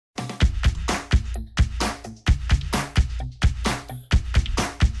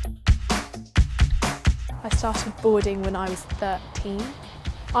started boarding when I was 13.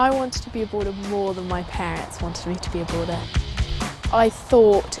 I wanted to be a boarder more than my parents wanted me to be a boarder. I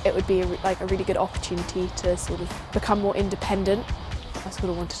thought it would be a really good opportunity to sort of become more independent. I sort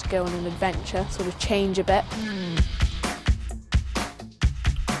of wanted to go on an adventure, sort of change a bit.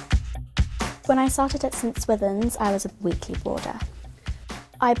 When I started at St Swithun's, I was a weekly boarder.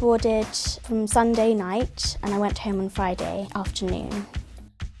 I boarded from Sunday night and I went home on Friday afternoon.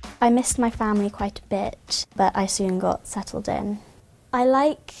 I missed my family quite a bit, but I soon got settled in. I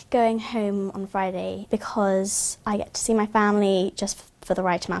like going home on Friday because I get to see my family just for the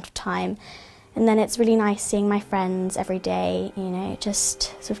right amount of time. And then it's really nice seeing my friends every day, you know, just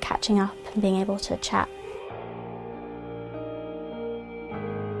sort of catching up and being able to chat.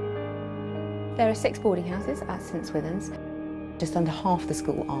 There are 6 boarding houses at St Swithun's. Just under half the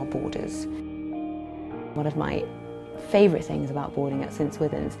school are boarders. One of my favourite things about boarding at St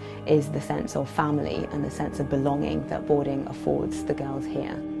Swithun's is the sense of family and the sense of belonging that boarding affords the girls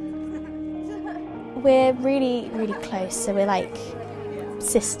here. We're really, really close, so we're like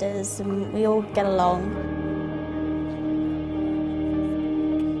sisters and we all get along.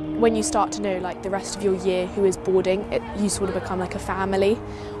 When you start to know like the rest of your year who is boarding, you sort of become like a family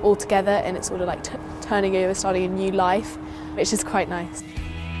all together, and it's sort of like turning over, starting a new life, which is quite nice.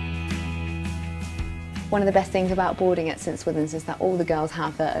 One of the best things about boarding at St Swithun's is that all the girls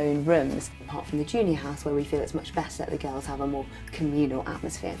have their own rooms, apart from the junior house where we feel it's much better that the girls have a more communal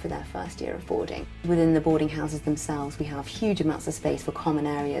atmosphere for their first year of boarding. Within the boarding houses themselves we have huge amounts of space for common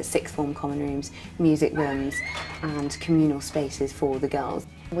areas, sixth form common rooms, music rooms and communal spaces for the girls.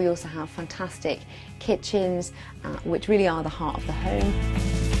 We also have fantastic kitchens which really are the heart of the home.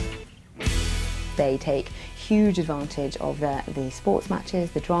 They take huge advantage of the sports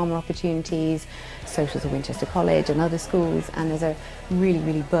matches, the drama opportunities, socials at Winchester College and other schools, and there's a really,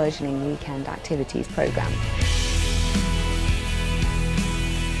 really burgeoning weekend activities programme.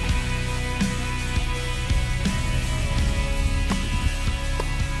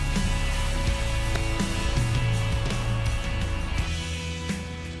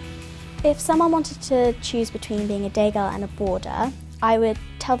 If someone wanted to choose between being a day girl and a boarder, I would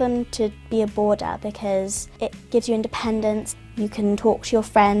tell them to be a boarder because it gives you independence. You can talk to your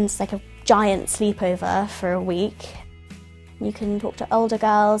friends, like a giant sleepover for a week. You can talk to older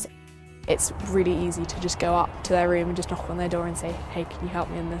girls. It's really easy to just go up to their room and just knock on their door and say, hey, can you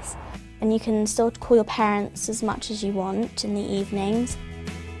help me in this? And you can still call your parents as much as you want in the evenings.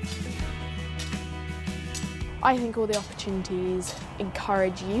 I think all the opportunities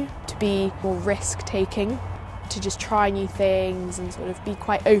encourage you to be more risk-taking, to just try new things and sort of be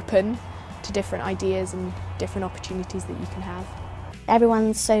quite open to different ideas and different opportunities that you can have.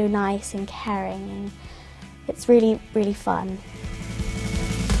 Everyone's so nice and caring and it's really, really fun.